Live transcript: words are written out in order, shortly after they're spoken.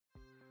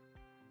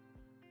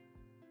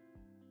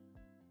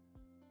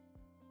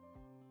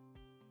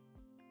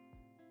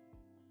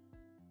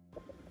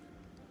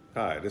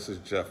Hi, this is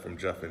Jeff from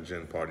Jeff and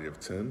Jen Party of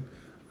 10,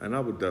 and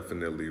I would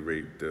definitely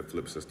rate the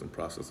flip system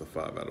process a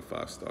 5 out of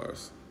 5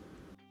 stars.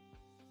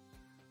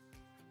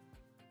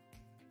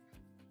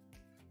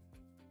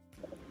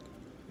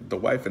 The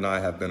wife and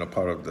I have been a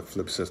part of the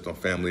flip system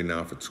family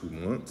now for 2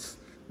 months.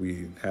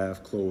 We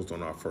have closed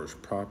on our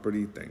first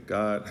property, thank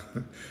God,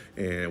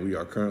 and we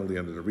are currently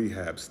under the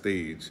rehab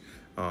stage.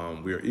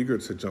 We are eager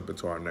to jump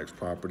into our next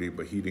property,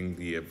 but heeding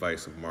the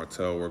advice of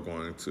Martel, we're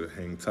going to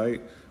hang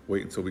tight,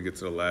 wait until we get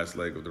to the last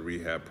leg of the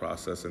rehab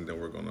process, and then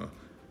we're going to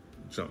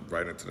jump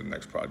right into the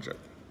next project.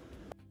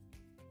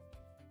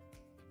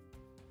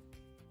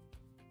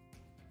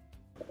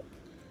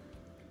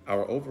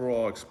 Our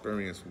overall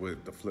experience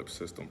with the flip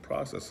system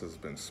process has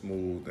been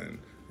smooth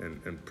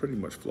and pretty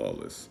much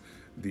flawless.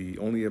 The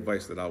only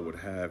advice that I would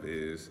have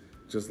is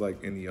just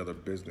like any other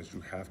business,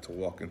 you have to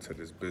walk into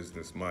this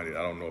business minded.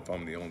 I don't know if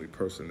I'm the only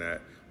person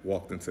that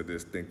walked into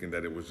this thinking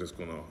that it was just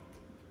gonna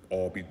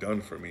all be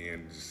done for me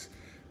and just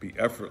be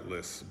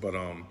effortless. But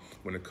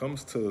when it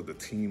comes to the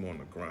team on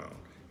the ground,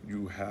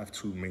 you have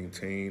to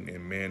maintain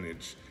and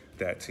manage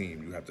that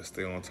team. You have to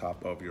stay on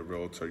top of your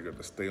realtor. You have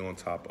to stay on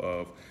top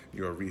of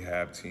your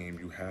rehab team.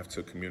 You have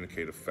to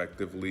communicate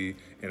effectively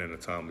and in a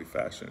timely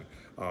fashion.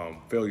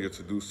 Failure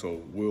to do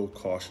so will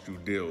cost you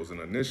deals.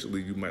 And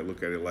initially, you might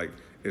look at it like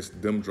it's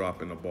them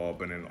dropping the ball,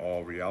 but in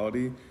all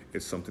reality,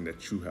 it's something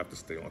that you have to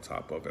stay on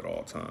top of at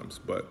all times.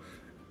 But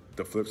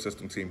the Flip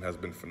System team has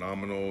been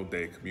phenomenal.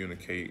 They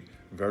communicate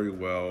very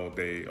well.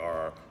 They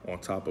are on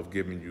top of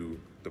giving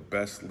you the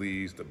best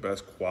leads, the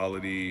best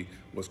quality,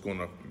 what's going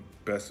to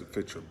best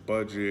fit your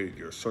budget,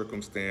 your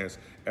circumstance.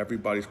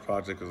 Everybody's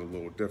project is a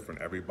little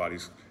different.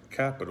 Everybody's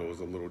capital is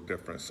a little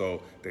different.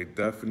 So they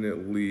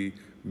definitely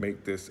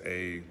make this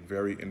a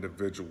very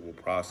individual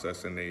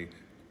process, and they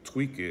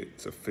tweak it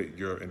to fit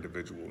your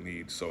individual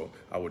needs. So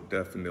I would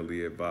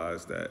definitely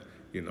advise that,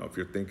 if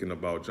you're thinking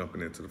about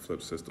jumping into the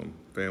Flip System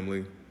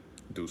family,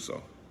 do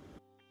so.